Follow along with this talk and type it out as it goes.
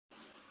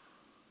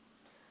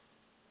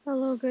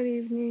Hello, good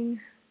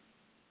evening.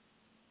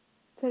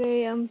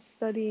 Today I'm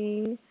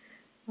studying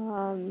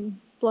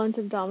blunt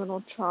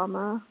abdominal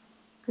trauma,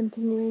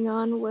 continuing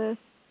on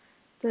with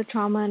the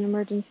trauma and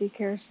emergency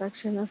care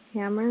section of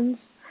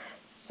Cameron's.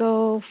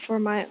 So, for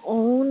my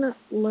own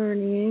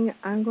learning,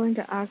 I'm going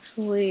to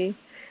actually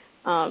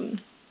um,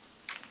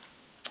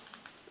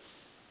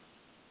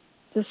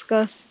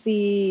 discuss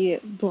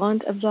the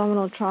blunt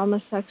abdominal trauma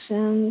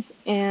sections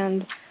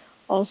and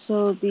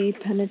also the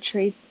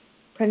penetrating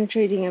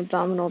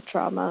abdominal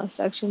trauma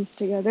sections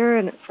together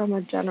and from a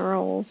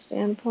general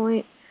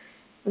standpoint.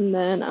 And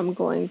then I'm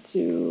going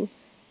to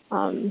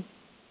um,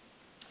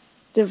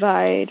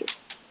 divide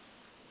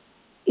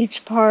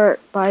each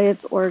part by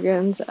its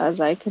organs as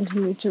I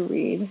continue to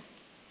read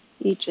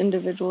each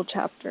individual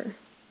chapter.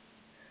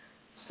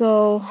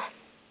 So,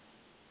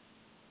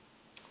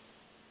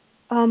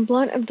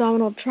 blunt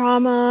abdominal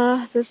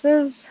trauma, this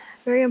is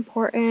very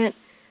important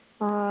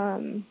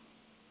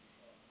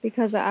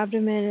because the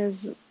abdomen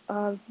is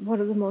one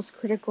of the most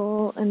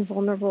critical and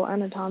vulnerable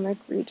anatomic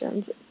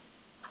regions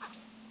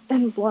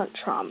in blunt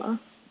trauma.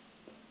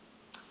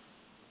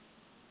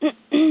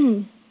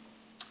 And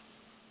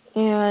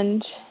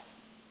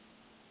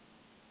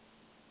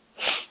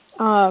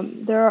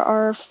there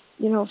are,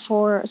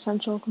 four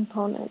essential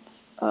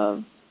components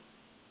of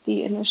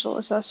the initial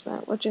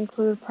assessment, which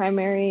include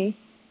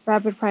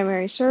rapid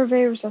primary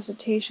survey,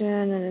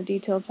 resuscitation, and a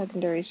detailed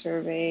secondary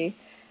survey,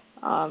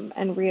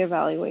 and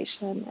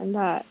reevaluation. And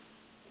that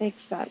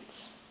makes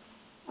sense.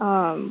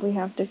 We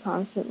have to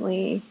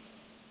constantly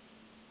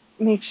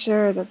make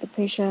sure that the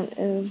patient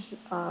is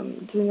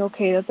doing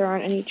okay, that there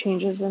aren't any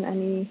changes in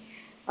any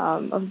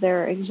of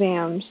their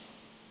exams.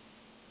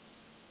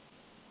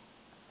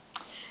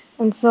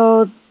 And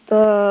so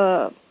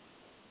the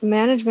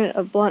management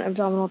of blunt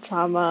abdominal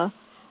trauma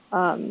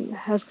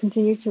has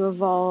continued to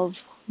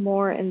evolve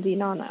more in the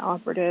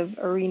non-operative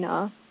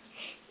arena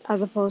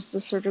as opposed to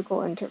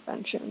surgical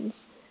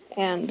interventions.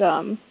 And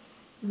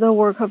the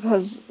workup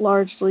has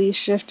largely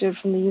shifted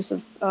from the use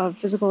of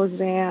physical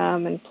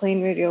exam and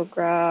plain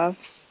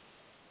radiographs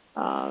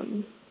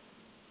and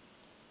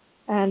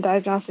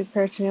diagnostic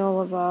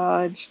peritoneal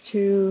lavage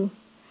to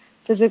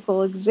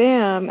physical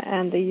exam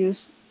and the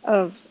use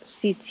of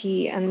CT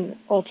and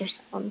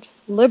ultrasound,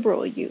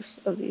 liberal use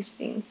of these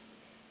things.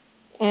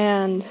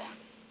 And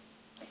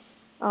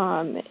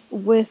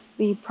with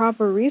the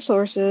proper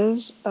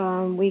resources,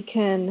 we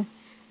can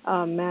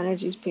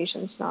manage these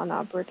patients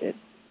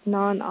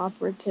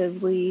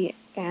non-operatively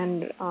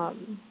and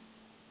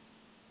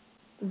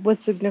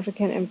with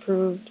significant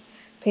improved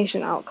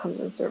patient outcomes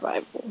and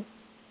survival.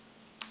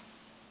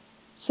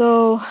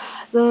 So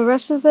the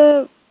rest of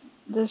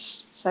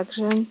this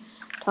section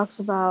talks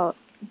about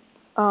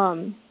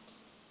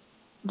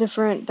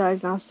different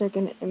diagnostic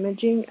and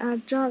imaging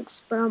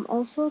adjuncts, but I'm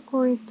also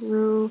going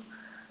through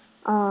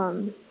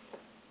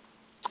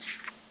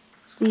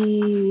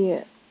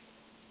the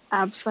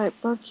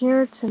ABSITE book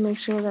here to make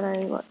sure that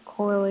I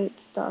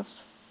correlate stuff.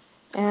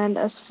 And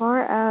as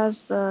far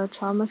as the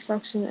trauma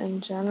section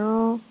in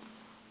general,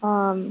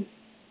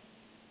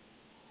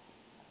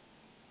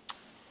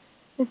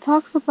 it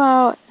talks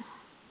about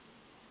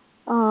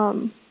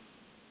blunt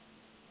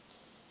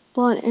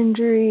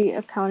injury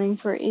accounting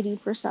for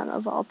 80%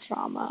 of all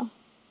trauma,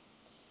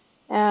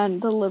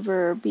 and the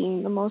liver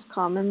being the most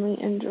commonly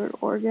injured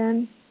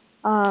organ.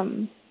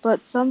 But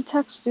some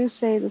texts do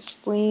say the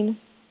spleen.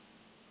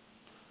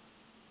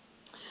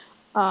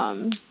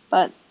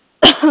 But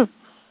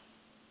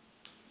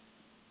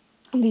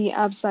the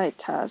ABSITE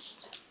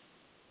test,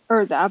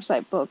 or the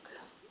ABSITE book,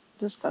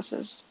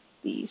 discusses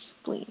the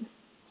spleen,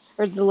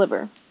 or the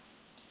liver.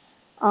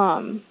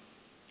 The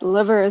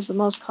liver is the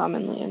most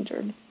commonly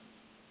injured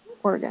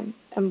organ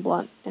in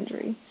blunt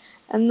injury.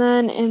 And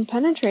then in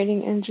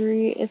penetrating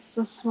injury, it's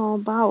the small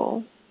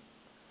bowel.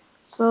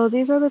 So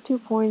these are the 2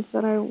 points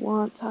that I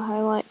want to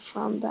highlight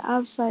from the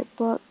ABSITE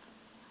book.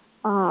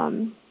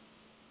 And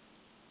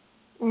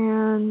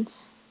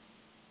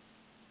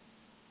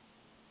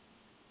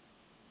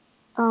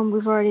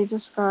we've already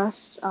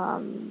discussed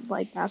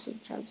like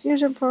massive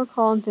transfusion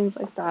protocol and things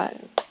like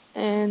that.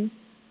 And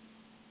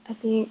I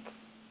think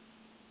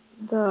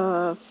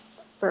the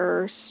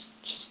first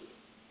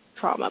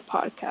trauma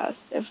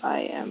podcast, if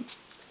I am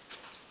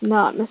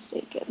not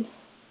mistaken.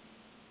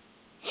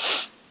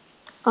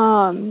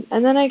 And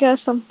then I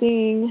guess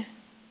something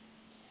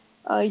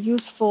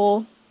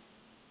useful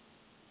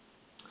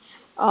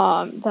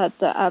that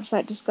the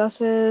ABSITE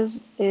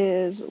discusses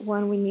is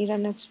when we need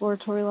an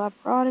exploratory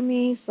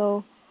laparotomy.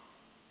 So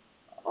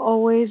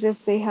always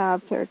if they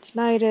have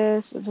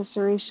peritonitis,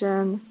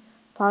 evisceration,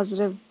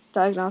 positive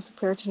diagnostic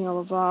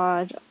peritoneal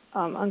lavage,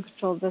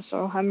 uncontrolled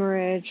visceral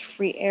hemorrhage,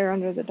 free air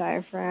under the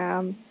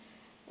diaphragm,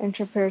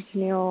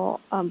 intraperitoneal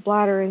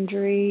bladder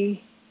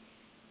injury,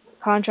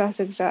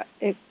 contrast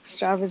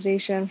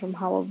extravasation from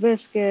hollow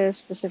viscus,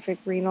 specific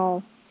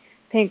renal,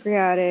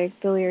 pancreatic,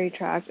 biliary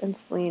tract, and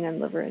spleen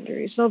and liver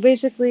injury. So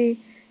basically,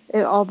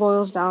 it all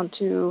boils down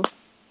to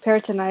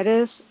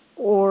peritonitis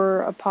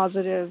or a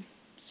positive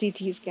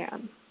CT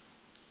scan.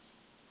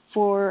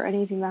 for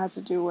anything that has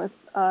to do with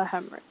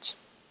hemorrhage.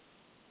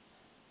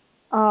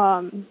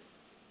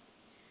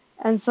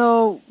 And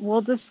so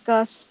we'll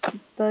discuss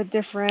the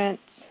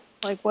different,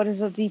 like what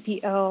is a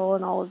DPL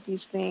and all of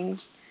these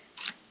things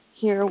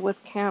here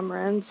with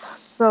Cameron's.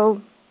 So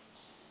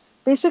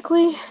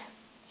basically,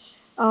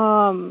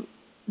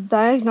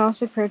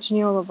 diagnostic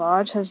peritoneal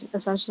lavage has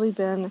essentially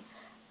been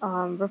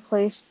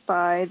replaced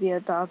by the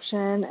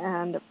adoption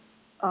and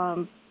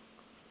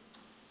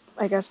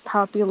I guess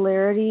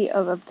popularity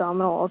of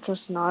abdominal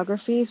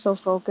ultrasonography, so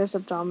focused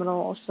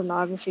abdominal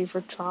sonography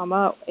for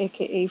trauma,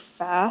 aka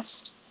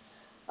FAST.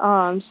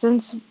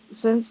 Since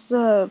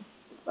the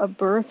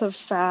birth of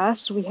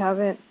FAST, we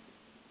haven't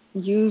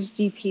used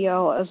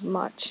DPL as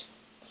much.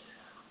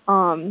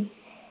 But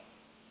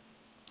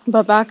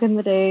back in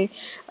the day,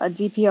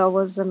 DPL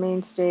was the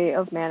mainstay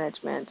of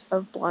management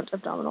of blunt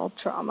abdominal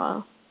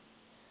trauma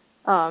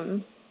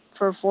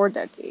for 4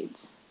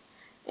 decades.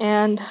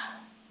 And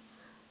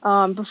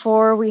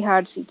before we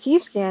had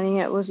CT scanning,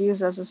 it was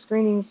used as a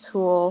screening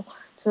tool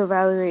to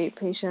evaluate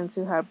patients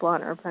who had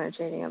blunt or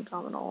penetrating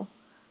abdominal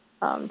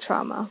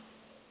trauma.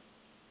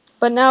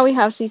 But now we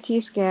have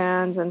CT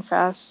scans and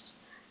FAST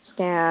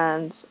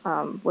scans,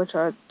 which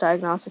are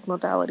diagnostic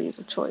modalities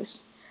of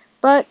choice.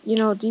 But,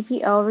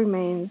 DPL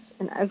remains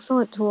an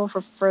excellent tool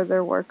for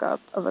further workup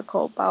of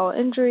occult bowel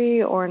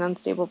injury or in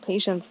unstable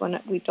patients when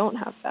we don't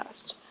have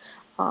FAST,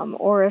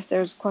 or if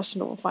there's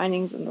questionable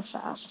findings in the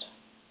FAST.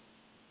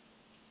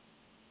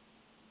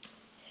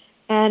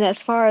 And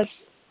as far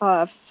as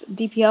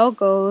DPL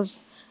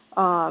goes,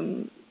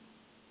 a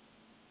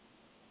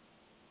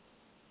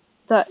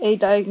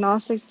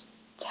diagnostic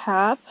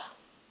tap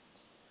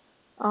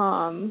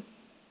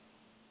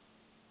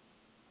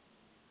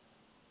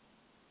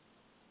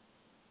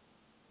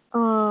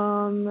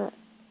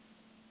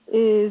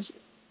is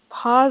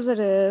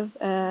positive,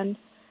 and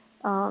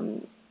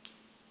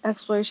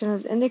exploration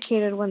is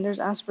indicated when there's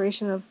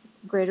aspiration of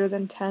greater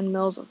than 10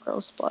 mils of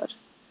gross blood.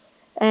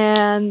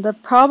 And the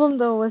problem,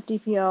 though, with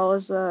DPL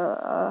is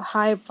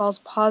high false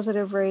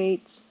positive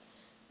rates,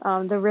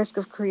 the risk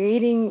of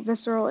creating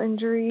visceral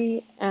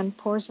injury, and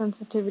poor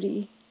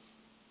sensitivity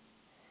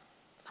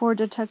for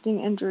detecting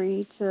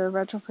injury to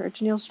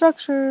retroperitoneal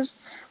structures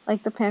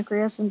like the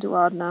pancreas and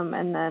duodenum.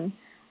 And then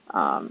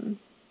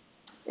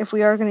if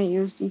we are going to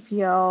use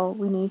DPL,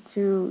 we need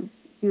to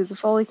use a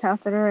Foley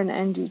catheter and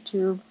NG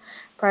tube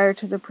prior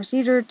to the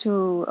procedure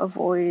to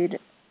avoid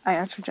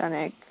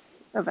iatrogenic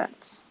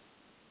events.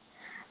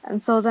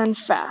 And so then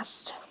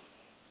FAST.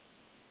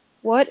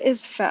 What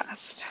is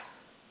FAST?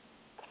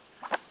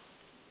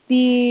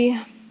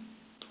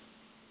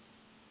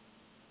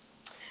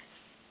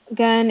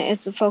 Again,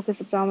 it's a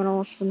focused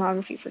abdominal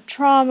sonography for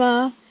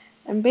trauma,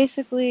 and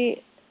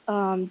basically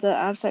the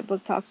ABSITE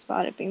book talks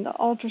about it being the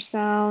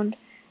ultrasound,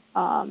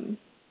 and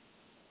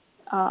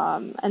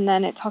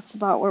then it talks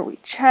about where we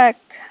check.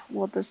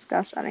 We'll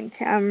discuss that in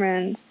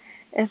Cameron's.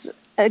 It's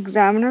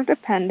examiner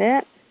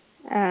dependent,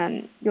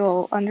 and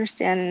you'll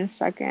understand in a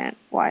second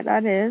why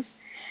that is.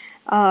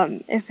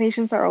 If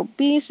patients are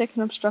obese, it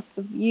can obstruct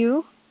the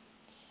view,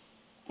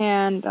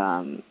 and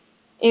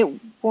it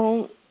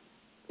will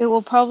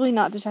probably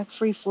not detect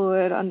free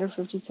fluid under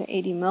 50 to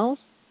 80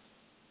 mils.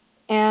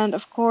 And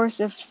of course,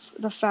 if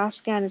the FAST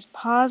scan is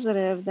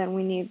positive, then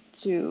we need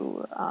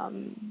to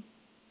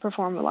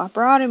perform a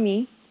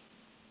laparotomy.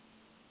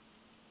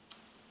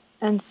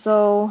 And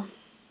so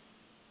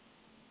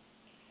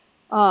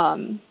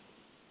as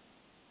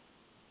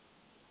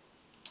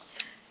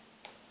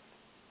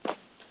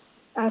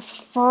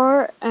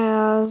far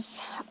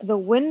as the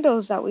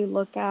windows that we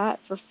look at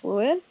for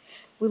fluid,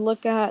 we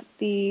look at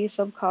the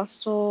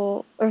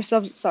subxiphoid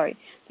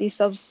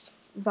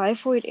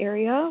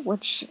area,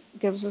 which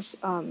gives us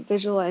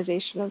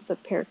visualization of the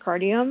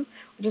pericardium,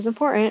 which is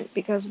important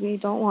because we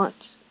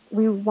want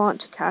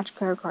to catch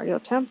pericardial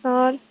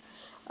tamponade.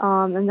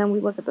 And then we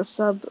look at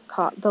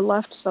the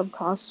left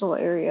subcostal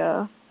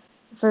area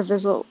for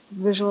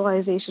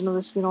visualization of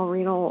the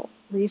sphenorenal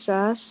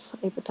recess,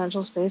 a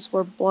potential space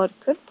where blood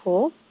could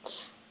pool.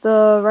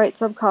 The right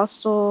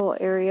subcostal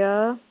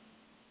area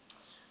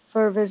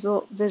for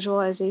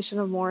visualization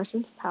of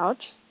Morrison's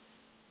pouch.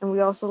 And we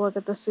also look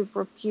at the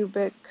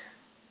suprapubic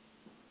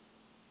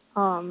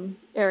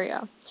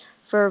area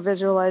for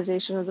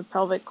visualization of the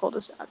pelvic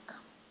cul-de-sac.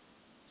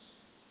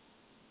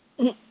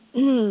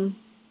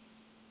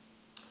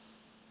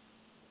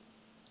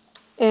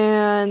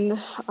 And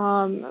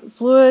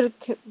fluid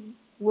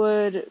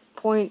would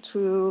point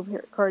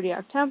to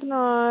cardiac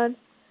tamponade,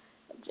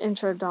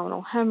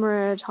 intra-abdominal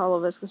hemorrhage, hollow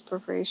viscous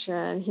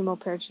perforation,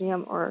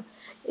 hemoperitoneum, or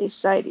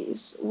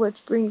ascites,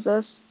 which brings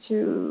us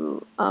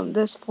to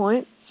this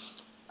point.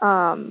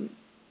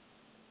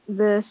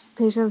 This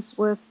patients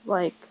with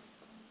like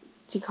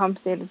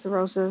decompensated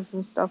cirrhosis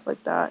and stuff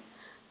like that,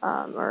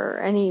 or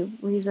any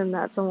reason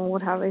that someone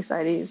would have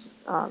ascites,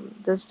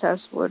 this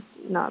test would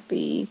not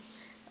be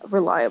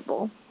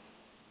reliable.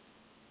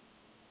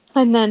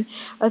 And then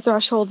a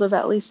threshold of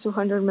at least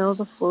 200 mils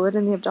of fluid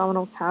in the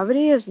abdominal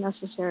cavity is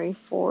necessary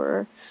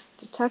for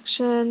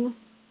detection.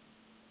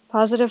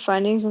 Positive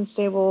findings in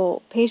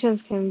stable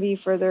patients can be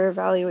further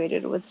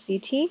evaluated with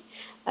CT,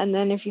 and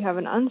then if you have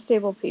an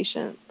unstable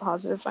patient,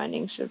 positive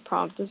findings should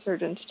prompt the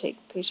surgeon to take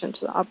the patient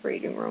to the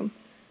operating room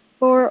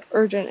for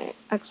urgent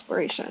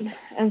exploration.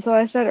 And so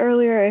I said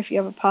earlier, if you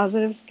have a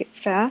positive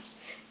FAST,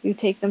 you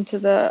take them to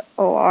the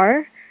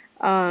OR.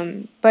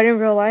 But in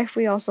real life,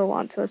 we also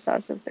want to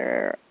assess if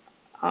they're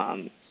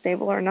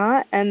stable or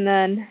not. And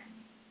then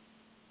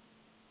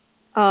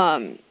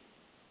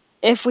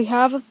if we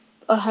have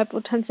a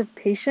hypotensive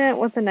patient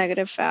with a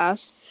negative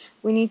FAST,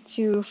 we need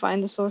to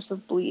find the source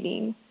of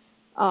bleeding.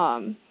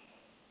 And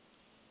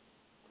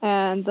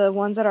the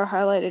ones that are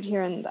highlighted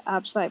here in the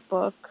ABSITE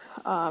book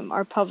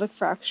are pelvic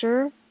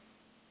fracture,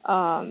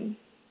 or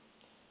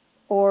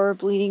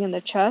bleeding in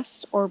the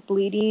chest, or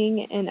bleeding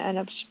in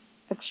an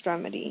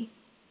extremity.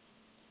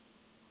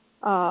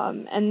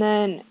 And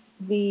then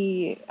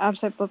the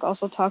ABSITE book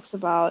also talks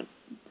about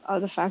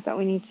the fact that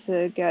we need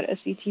to get a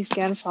CT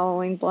scan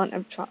following blunt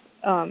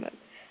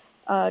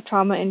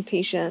trauma in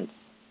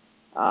patients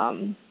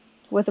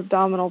with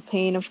abdominal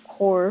pain, of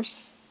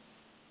course.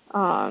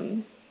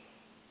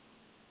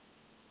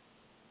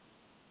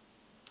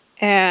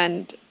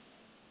 And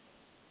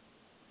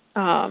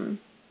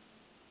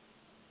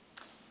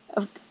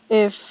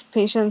if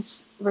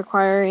patients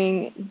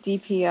requiring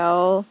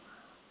DPL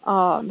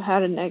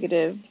had a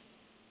negative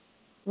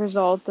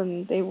result,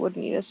 then they would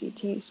need a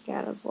CT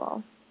scan as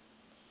well.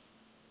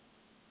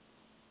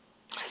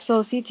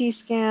 So CT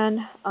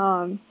scan,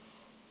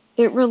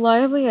 it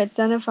reliably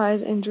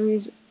identifies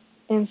injuries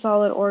in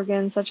solid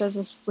organs such as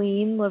the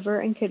spleen, liver,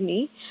 and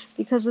kidney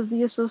because of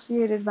the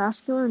associated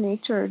vascular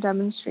nature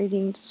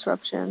demonstrating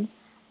disruption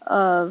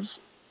of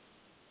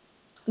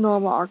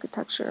normal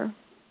architecture,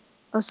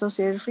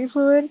 associated free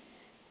fluid,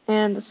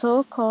 and the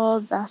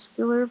so-called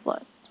vascular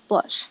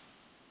blush.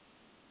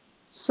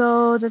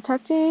 So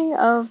detecting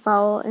of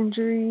bowel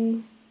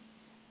injury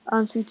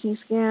on CT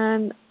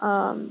scan,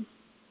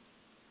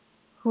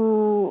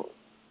 who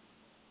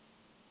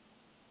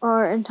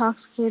are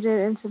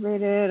intoxicated,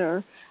 intubated,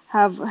 or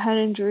have head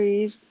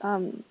injuries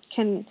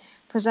can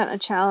present a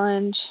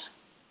challenge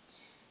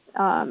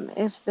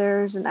if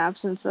there's an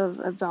absence of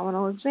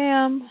abdominal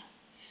exam.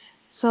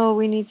 So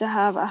we need to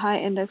have a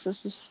high index of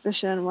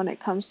suspicion when it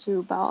comes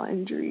to bowel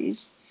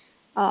injuries,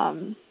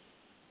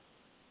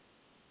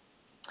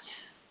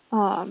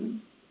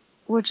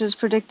 which is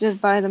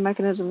predicted by the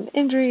mechanism of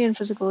injury and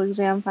physical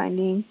exam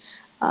finding,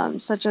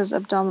 such as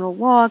abdominal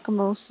wall,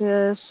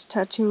 ecchymosis,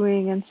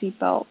 tattooing, and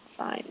seatbelt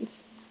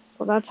signs.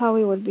 So that's how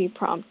we would be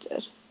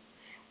prompted.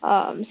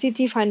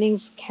 CT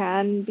findings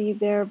can be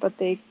there, but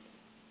they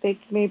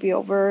may be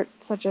overt,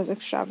 such as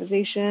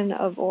extravasation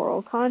of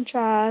oral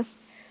contrast,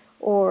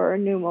 or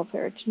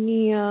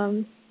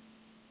pneumoperitoneum,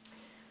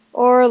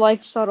 or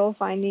like subtle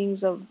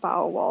findings of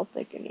bowel wall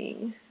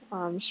thickening,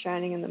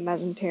 stranding in the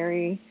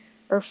mesentery,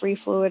 or free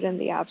fluid in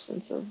the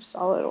absence of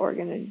solid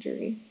organ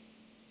injury.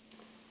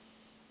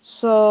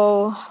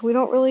 So we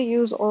don't really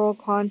use oral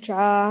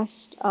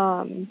contrast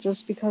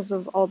just because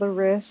of all the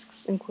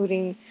risks,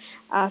 including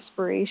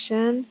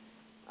aspiration.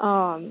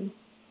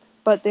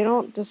 But they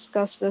don't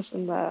discuss this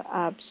in the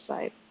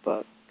ABSITE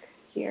book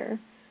here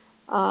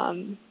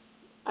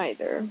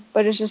either.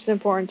 But it's just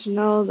important to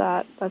know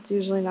that that's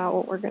usually not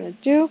what we're going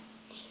to do.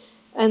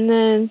 And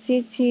then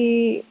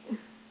CT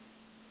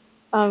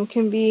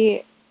can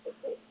be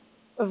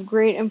of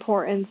great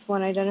importance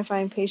when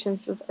identifying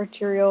patients with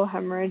arterial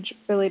hemorrhage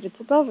related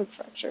to pelvic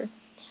fracture,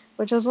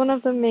 which is one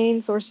of the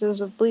main sources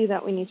of bleed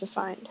that we need to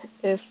find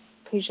if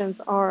patients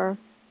are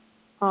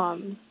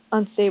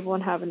unstable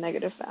and have a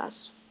negative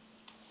FAST.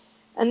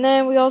 And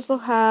then we also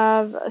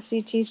have a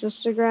CT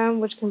cystogram,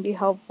 which can be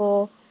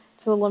helpful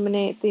to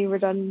eliminate the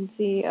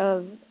redundancy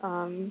of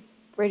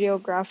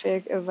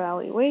radiographic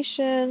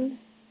evaluation.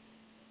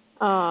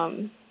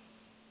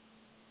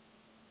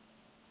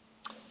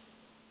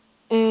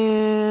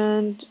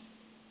 And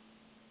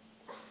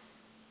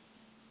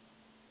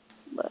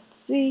let's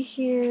see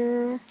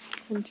here,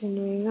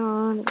 continuing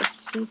on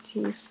with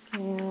CT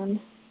scan.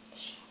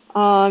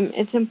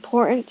 It's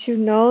important to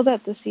know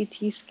that the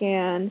CT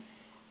scan,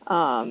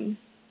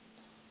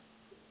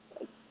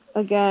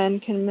 again,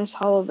 can miss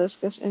hollow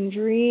viscous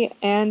injury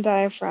and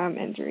diaphragm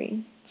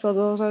injury. So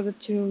those are the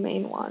two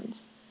main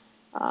ones.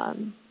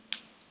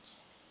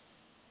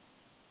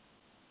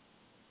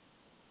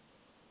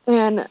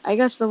 And I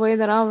guess the way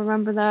that I'll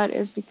remember that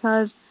is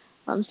because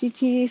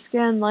CT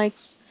scan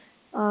likes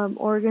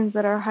organs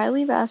that are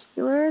highly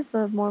vascular.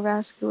 The more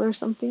vascular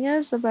something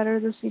is, the better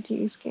the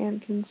CT scan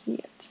can see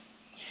it.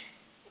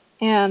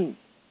 And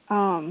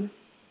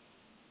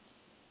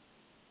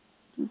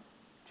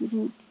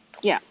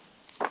yeah,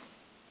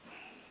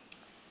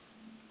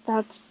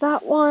 that's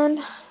that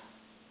one.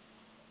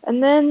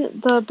 And then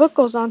the book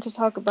goes on to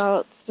talk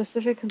about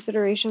specific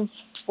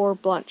considerations for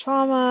blunt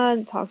trauma,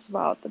 and talks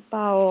about the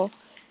bowel,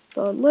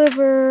 the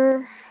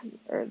liver,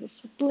 or the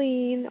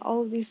spleen,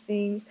 all of these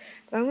things.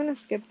 But I'm going to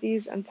skip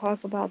these and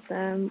talk about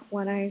them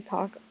when I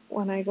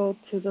go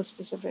to the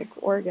specific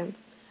organ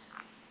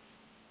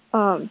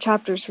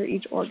chapters for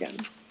each organ.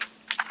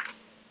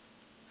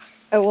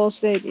 I will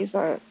say these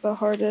are the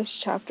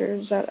hardest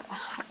chapters that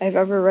I've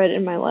ever read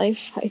in my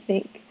life, I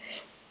think.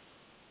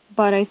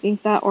 But I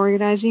think that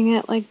organizing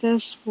it like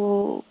this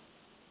will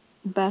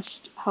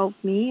best help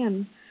me.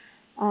 And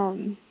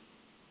um,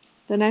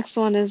 the next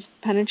one is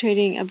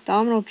penetrating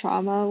abdominal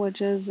trauma,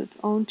 which is its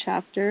own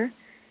chapter.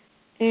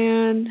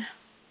 And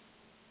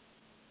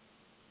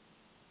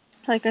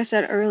like I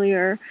said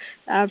earlier,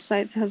 the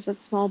ABSITE says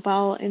that small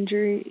bowel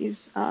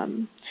injuries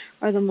are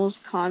the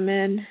most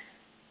common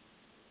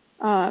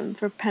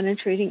for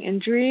penetrating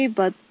injury,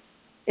 but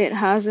it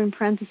has in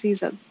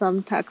parentheses that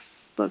some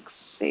textbooks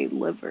say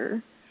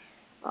liver.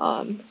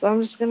 So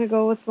I'm just going to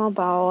go with small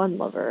bowel and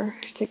liver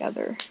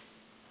together.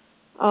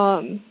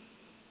 Um,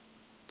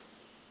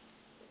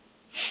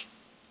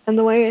 and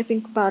the way I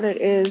think about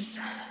it is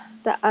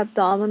the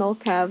abdominal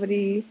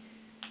cavity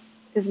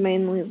is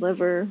mainly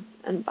liver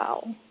and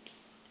bowel.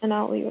 And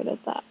I'll leave it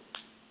at that.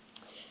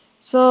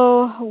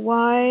 So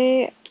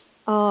why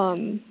are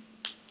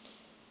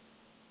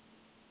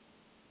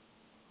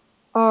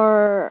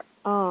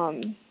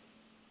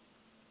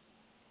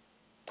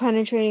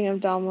penetrating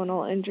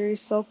abdominal injuries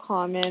so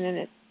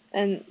common?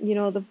 And you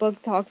know, the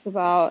book talks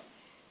about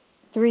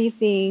three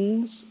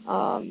things: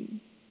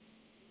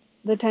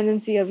 the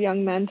tendency of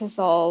young men to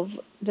solve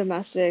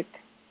domestic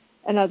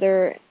and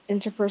other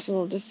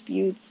interpersonal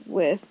disputes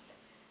with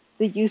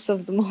the use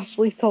of the most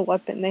lethal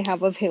weapon they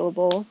have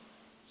available.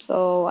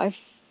 So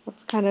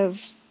that's kind of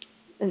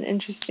an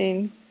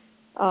interesting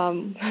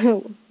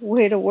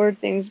way to word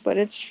things, but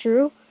it's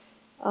true.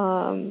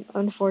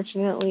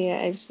 Unfortunately,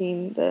 I've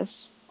seen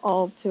this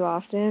all too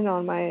often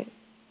on my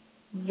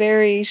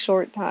very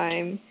short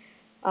time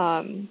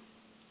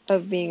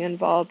of being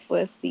involved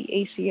with the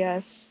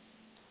ACS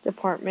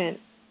department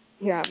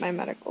here at my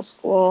medical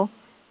school.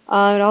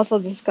 It also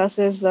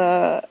discusses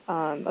the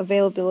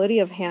availability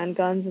of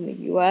handguns in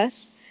the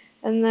U.S.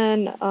 And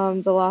then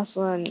the last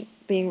one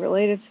being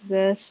related to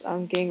this,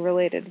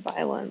 gang-related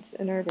violence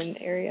in urban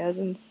areas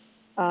and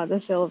the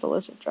sale of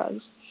illicit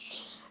drugs.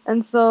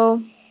 And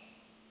so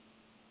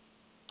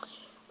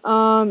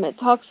it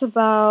talks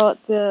about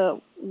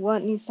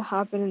what needs to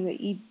happen in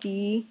the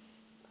ED.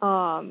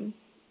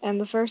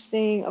 And the first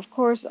thing, of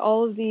course,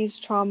 all of these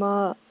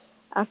trauma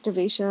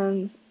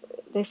activations,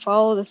 they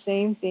follow the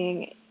same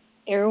thing: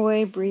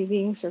 airway,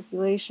 breathing,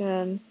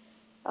 circulation,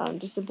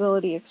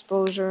 disability,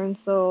 exposure. And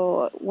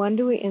so when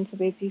do we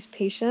intubate these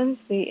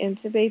patients? We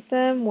intubate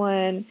them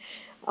when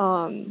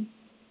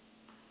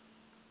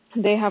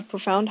they have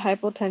profound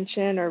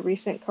hypotension or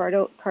recent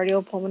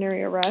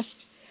cardiopulmonary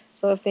arrest.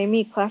 So if they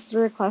meet class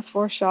 3 or class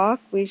 4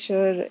 shock, we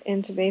should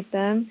intubate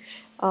them.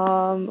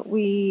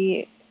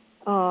 We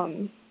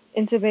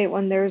intubate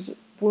when there's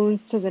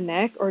wounds to the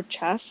neck or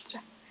chest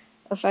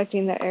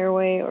affecting the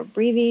airway or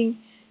breathing.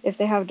 If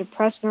they have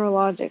depressed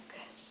neurologic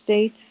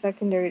states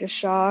secondary to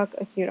shock,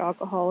 acute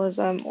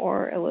alcoholism,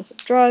 or illicit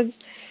drugs,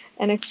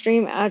 and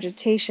extreme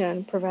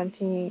agitation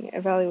preventing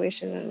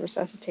evaluation and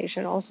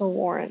resuscitation also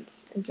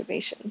warrants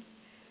intubation.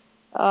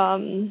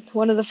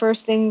 One of the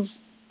first things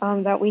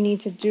that we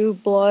need to do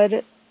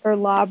blood or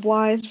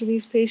lab-wise for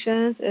these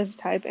patients is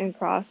type and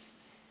cross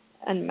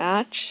and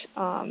match.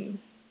 And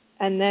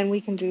then we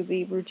can do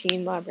the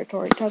routine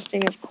laboratory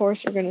testing. Of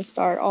course, you're going to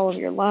start all of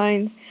your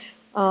lines,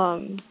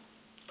 peripheral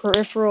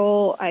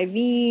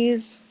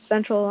IVs,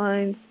 central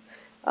lines,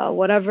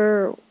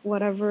 whatever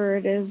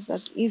it is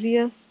that's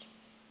easiest.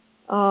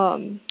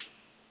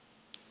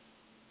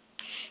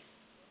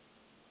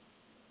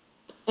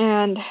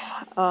 And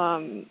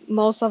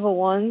most level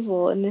 1s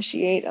will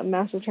initiate a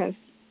massive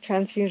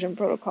transfusion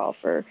protocol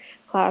for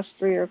class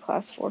 3 or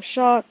class 4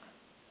 shock.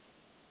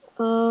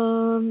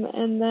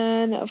 And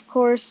then, of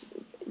course,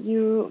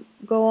 you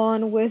go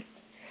on with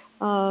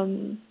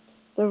the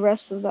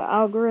rest of the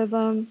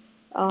algorithm.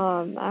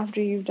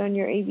 After you've done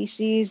your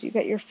ABCs, you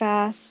get your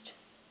FAST.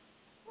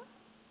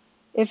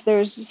 If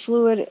there's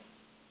fluid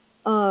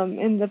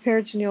in the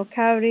peritoneal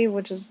cavity,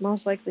 which is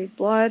most likely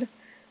blood,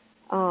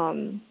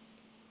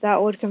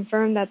 that would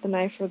confirm that the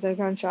knife or the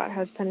gunshot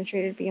has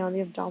penetrated beyond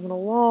the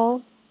abdominal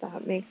wall.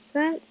 That makes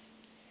sense.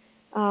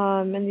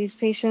 And these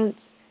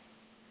patients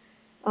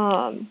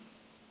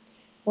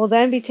will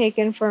then be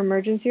taken for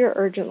emergency or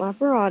urgent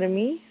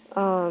laparotomy.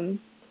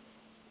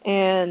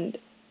 And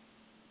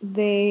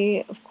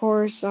they, of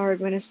course, are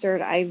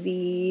administered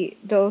IV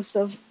dose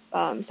of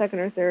second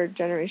or third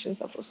generation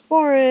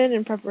cephalosporin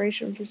in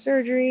preparation for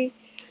surgery.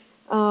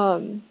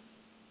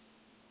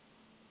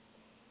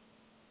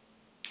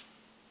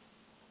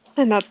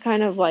 And that's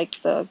kind of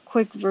like the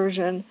quick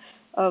version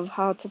of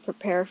how to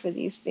prepare for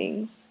these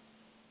things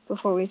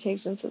before we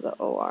take them to the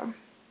OR.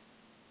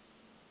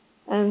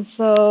 And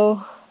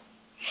so,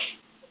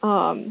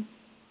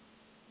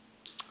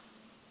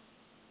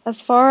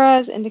 as far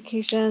as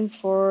indications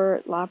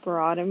for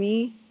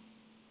laparotomy,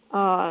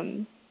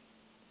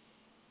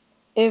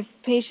 if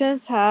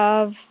patients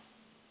have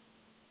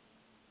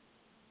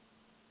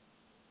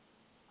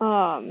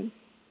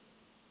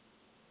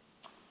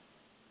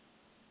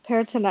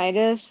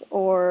peritonitis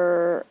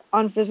or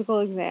on physical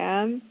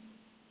exam,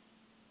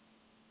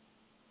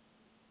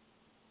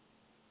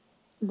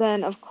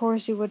 then of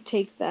course you would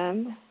take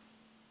them.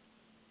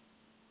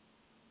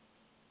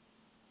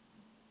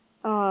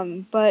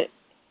 But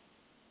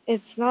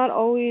it's not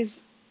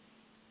always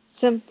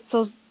so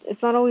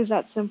it's not always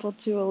that simple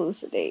to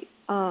elucidate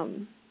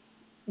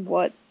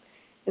what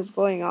is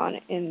going on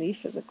in the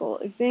physical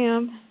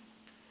exam,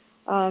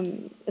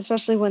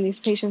 especially when these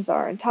patients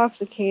are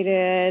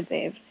intoxicated,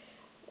 they've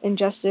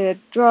ingested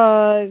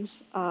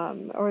drugs,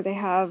 or they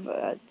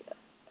have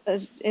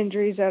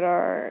injuries that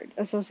are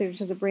associated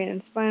to the brain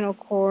and spinal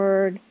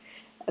cord,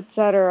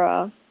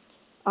 etc.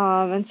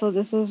 And so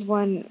this is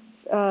when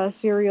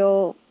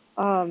serial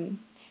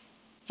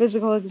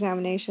physical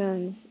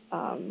examinations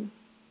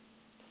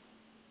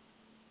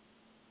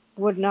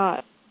would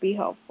not be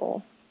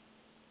helpful.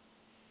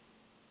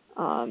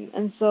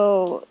 And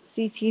so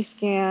CT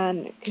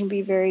scan can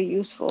be very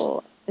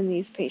useful in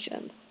these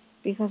patients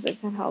because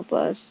it can help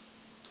us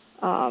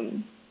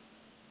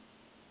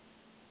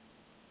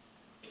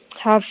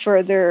have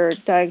further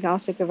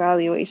diagnostic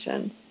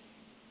evaluation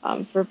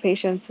for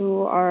patients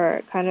who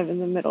are kind of in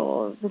the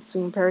middle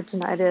between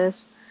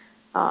peritonitis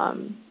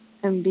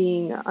and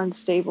being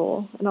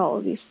unstable and all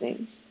of these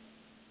things.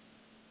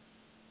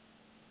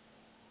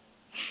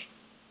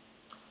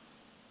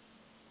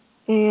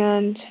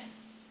 And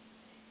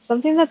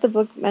something that the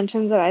book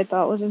mentioned that I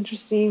thought was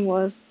interesting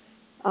was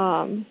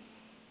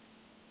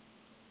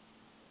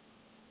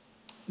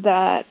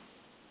that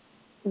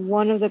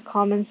one of the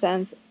common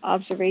sense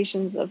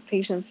observations of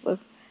patients with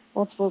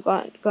multiple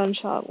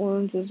gunshot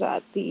wounds is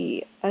that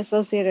the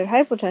associated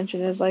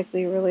hypotension is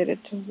likely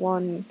related to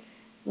one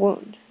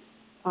wound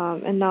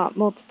and not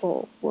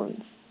multiple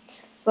wounds.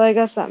 So I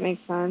guess that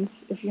makes sense.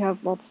 If you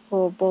have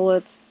multiple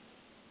bullets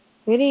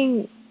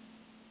hitting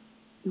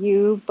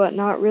you but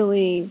not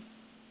really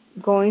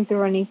going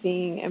through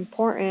anything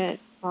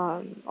important,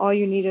 all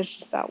you need is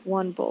just that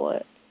one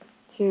bullet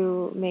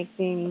to make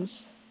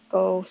things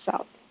go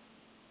south.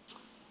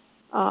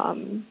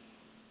 And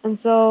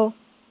so,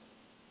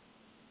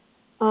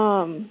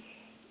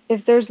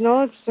 if there's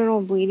no external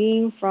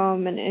bleeding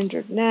from an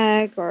injured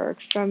neck or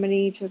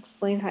extremity to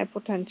explain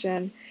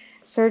hypotension,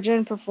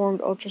 surgeon performed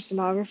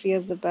ultrasonography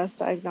as the best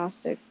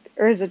diagnostic,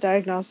 or as a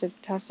diagnostic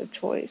test of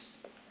choice.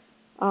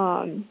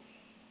 And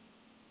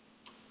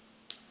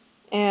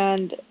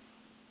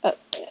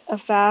a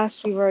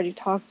FAST, we've already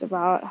talked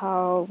about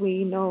how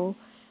we know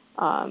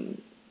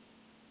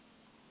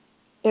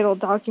it'll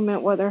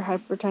document whether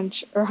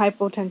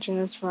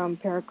hypotension is from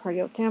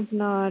pericardial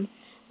tamponade,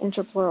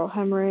 intrapleural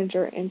hemorrhage,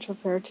 or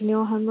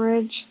intraperitoneal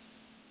hemorrhage.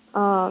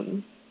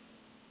 And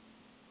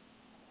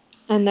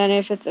then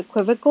if it's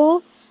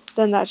equivocal,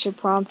 then that should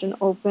prompt an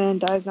open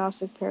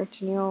diagnostic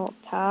peritoneal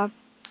tap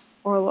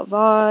or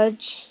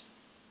lavage.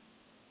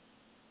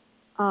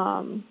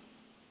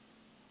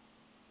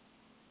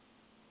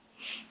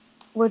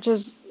 Which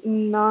is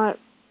not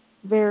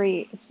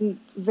it's a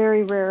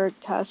very rare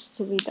test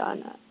to be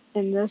done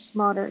in this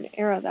modern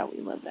era that we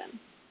live in.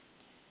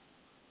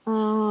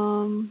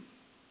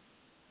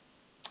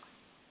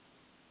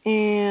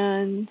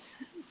 And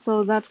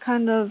so that's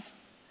kind of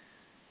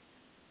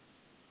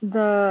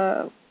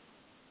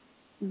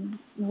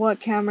what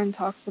Cameron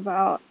talks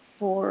about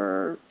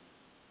for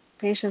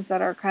patients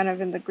that are kind of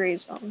in the gray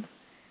zone.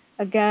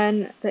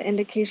 Again, the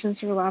indications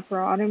for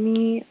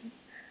laparotomy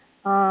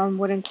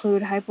would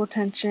include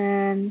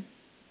hypotension,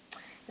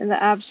 in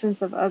the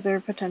absence of other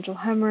potential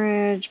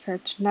hemorrhage,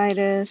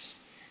 peritonitis,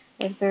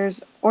 if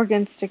there's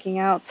organs sticking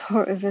out,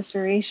 so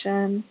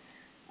evisceration,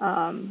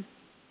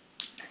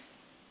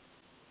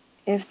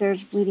 if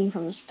there's bleeding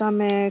from the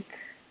stomach,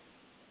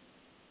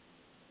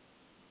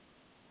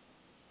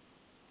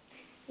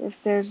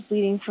 if there's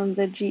bleeding from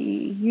the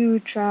GU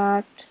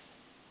tract,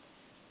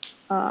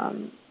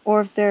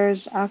 or if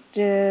there's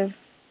active,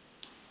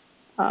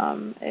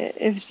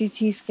 if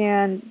CT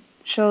scan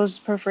shows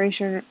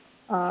perforation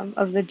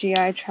of the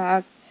GI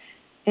tract,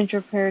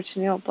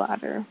 intraperitoneal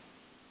bladder.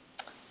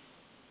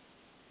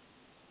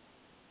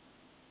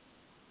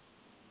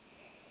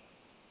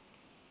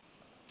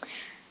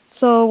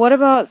 So what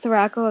about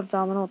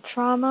thoracoabdominal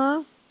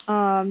trauma?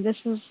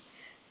 This is,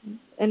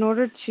 in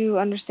order to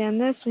understand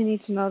this, we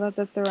need to know that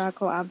the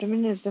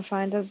thoracoabdomen is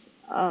defined as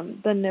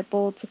the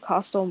nipple to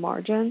costal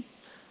margin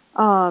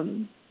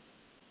from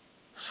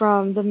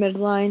the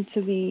midline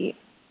to the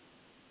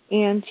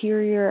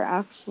anterior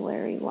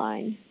axillary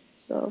line.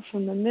 So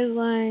from the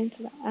midline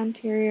to the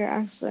anterior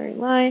axillary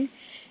line,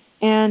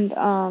 and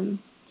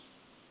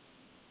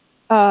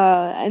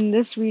in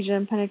this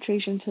region,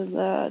 penetration to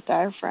the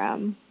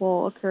diaphragm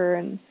will occur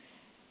in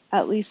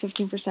at least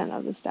 15%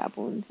 of the stab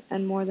wounds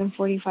and more than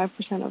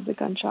 45% of the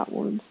gunshot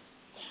wounds.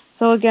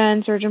 So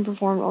again, surgeon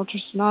performed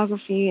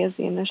ultrasonography as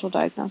the initial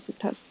diagnostic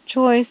test of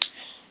choice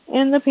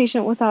in the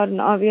patient without an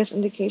obvious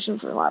indication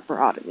for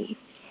laparotomy.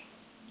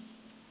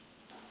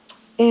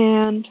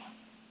 And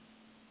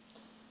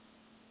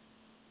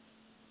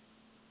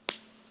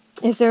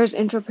if there's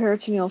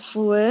intraperitoneal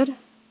fluid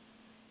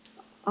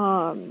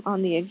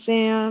on the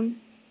exam,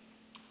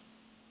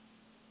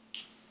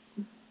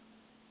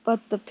 but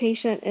the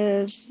patient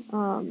is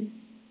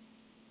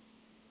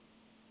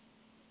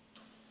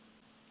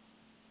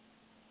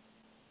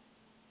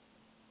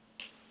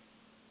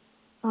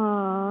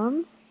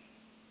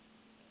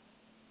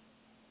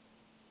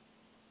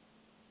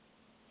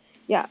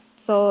Yeah,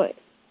 so,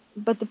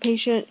 but the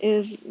patient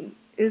is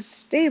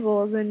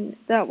stable, then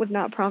that would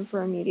not prompt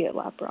for immediate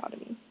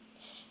laparotomy.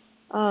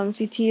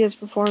 CT is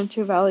performed to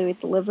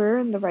evaluate the liver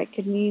and the right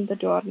kidney, the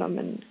duodenum,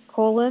 and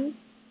colon.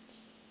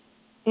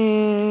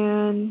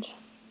 And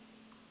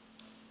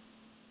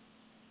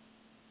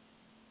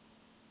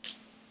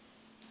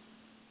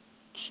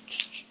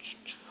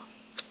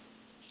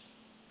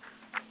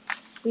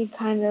we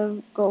kind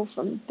of go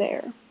from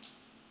there.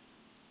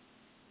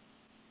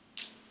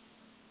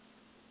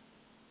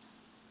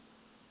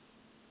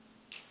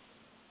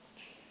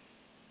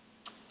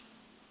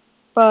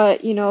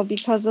 But,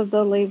 because of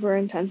the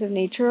labor-intensive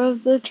nature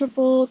of the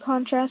triple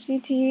contrast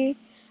CT,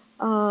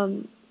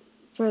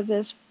 for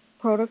this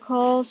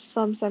protocol,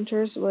 some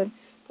centers would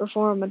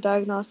perform a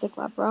diagnostic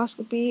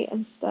laparoscopy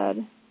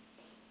instead,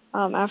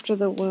 after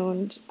a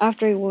wound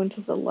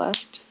to the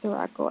left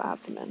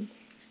thoracoabdomen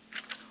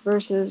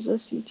versus a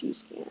CT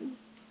scan.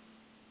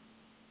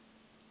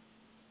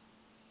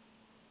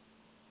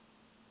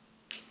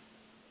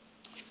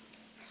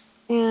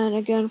 And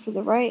again, for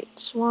the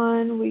right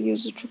one, we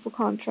use a triple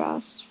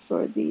contrast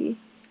for the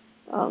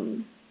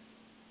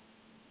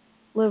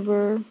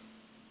liver,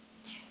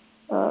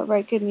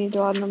 right kidney,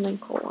 duodenum,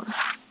 and colon.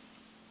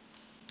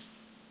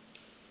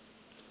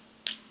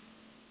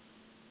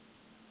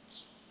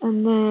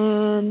 And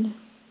then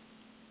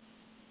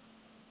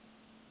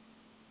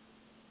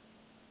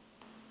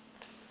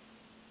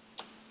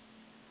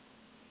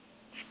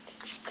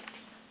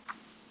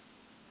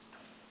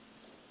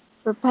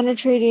for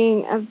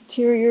penetrating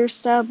anterior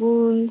stab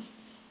wounds,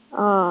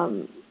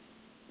 the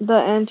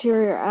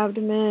anterior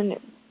abdomen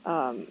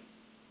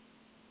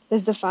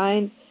is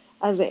defined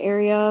as the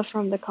area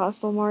from the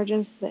costal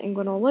margins to the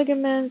inguinal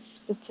ligaments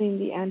between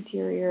the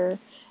anterior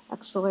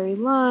axillary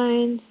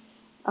lines.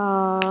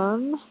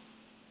 And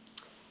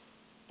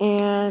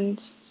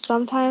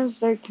sometimes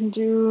they can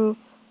do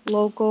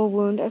local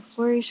wound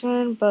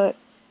exploration, but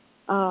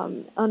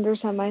under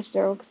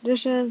semi-sterile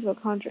conditions,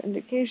 what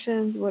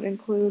contraindications would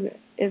include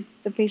if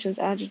the patient's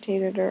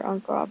agitated or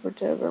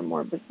uncooperative or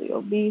morbidly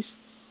obese,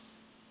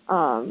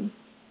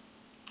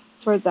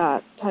 for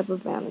that type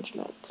of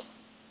management.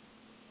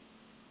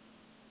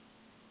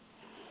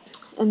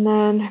 And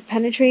then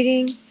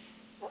penetrating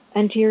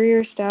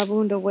anterior stab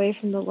wound away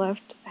from the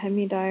left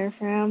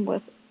hemidiaphragm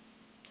with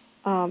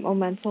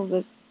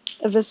omental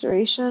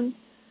evisceration.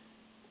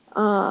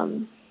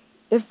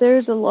 If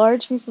there's a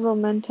large piece of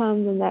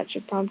omentum, then that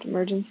should prompt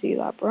emergency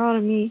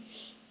laparotomy.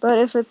 But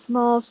if it's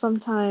small,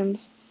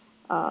 sometimes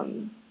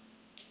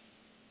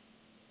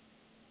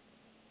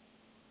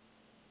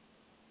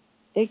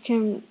it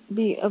can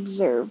be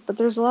observed. But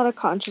there's a lot of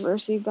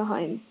controversy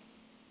behind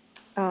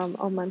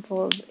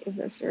omental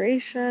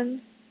evisceration.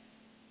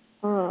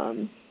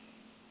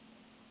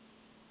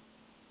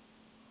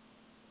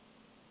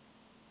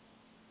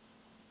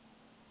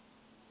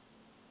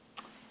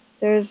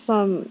 There's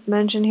some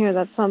mention here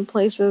that some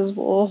places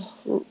will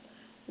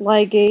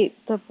ligate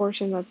the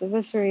portion that's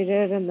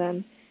eviscerated and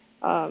then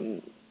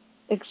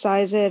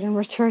excise it and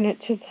return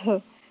it to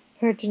the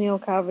peritoneal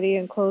cavity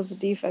and close the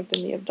defect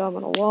in the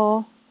abdominal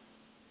wall,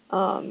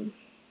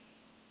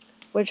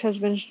 which has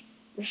been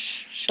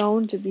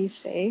shown to be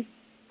safe.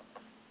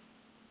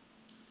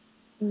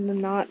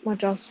 Not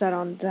much else said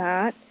on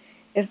that.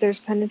 If there's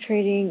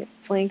penetrating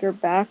flank or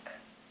back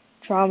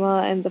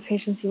trauma and the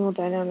patient's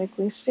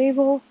hemodynamically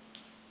stable,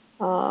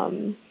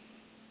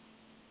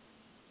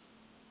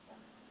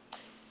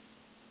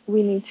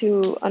 we need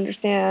to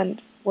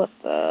understand what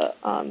the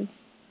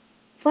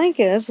flank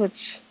is,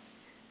 which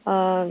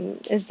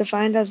is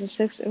defined as a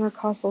 6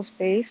 intercostal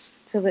space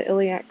to the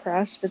iliac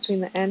crest between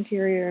the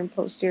anterior and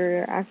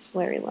posterior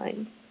axillary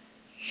lines.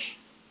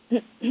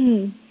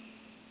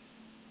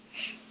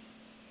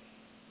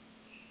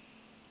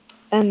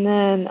 And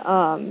then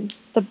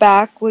the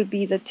back would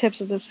be the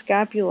tips of the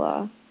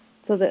scapula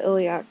to the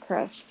iliac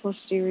crest,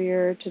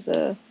 posterior to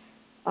the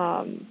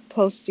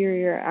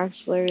posterior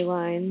axillary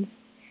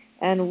lines.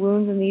 And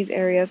wounds in these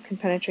areas can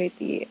penetrate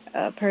the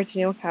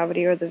peritoneal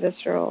cavity or the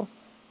visceral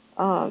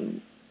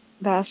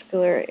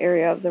vascular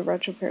area of the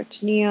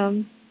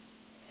retroperitoneum.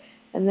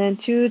 And then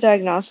 2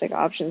 diagnostic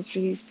options for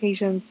these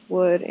patients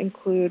would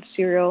include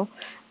serial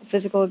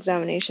physical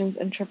examinations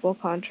and triple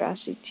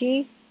contrast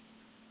CT.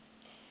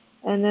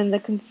 And then the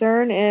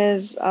concern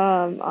is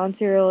on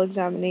serial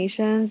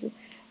examinations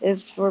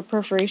is for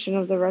perforation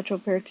of the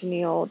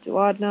retroperitoneal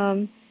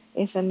duodenum,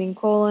 ascending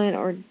colon,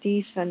 or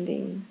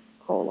descending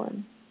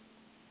colon,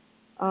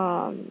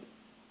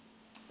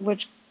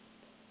 which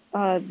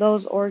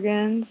those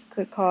organs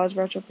could cause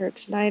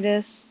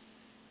retroperitonitis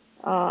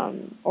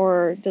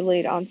or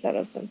delayed onset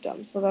of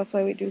symptoms. So that's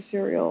why we do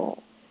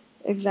serial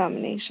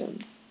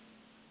examinations.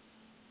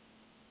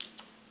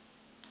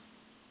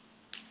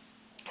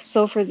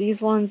 So for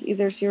these ones,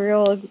 either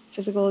serial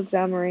physical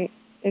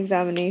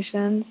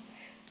examinations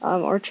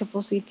or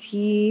triple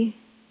CT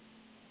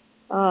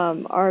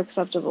are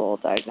acceptable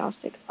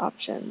diagnostic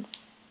options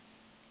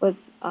with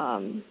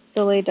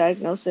delayed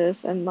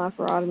diagnosis and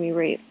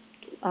laparotomy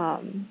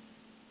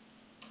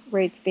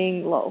rates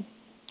being low.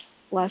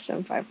 less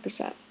than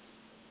 5%.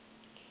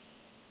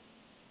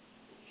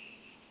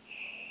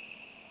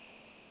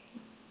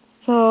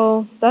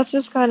 So that's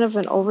just kind of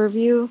an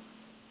overview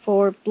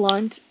for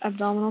blunt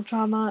abdominal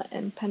trauma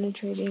and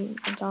penetrating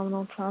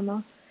abdominal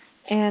trauma.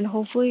 And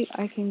hopefully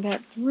I can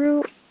get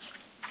through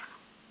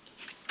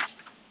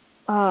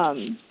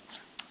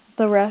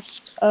the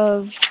rest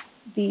of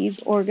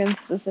these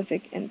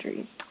organ-specific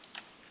injuries.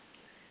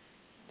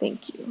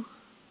 Thank you.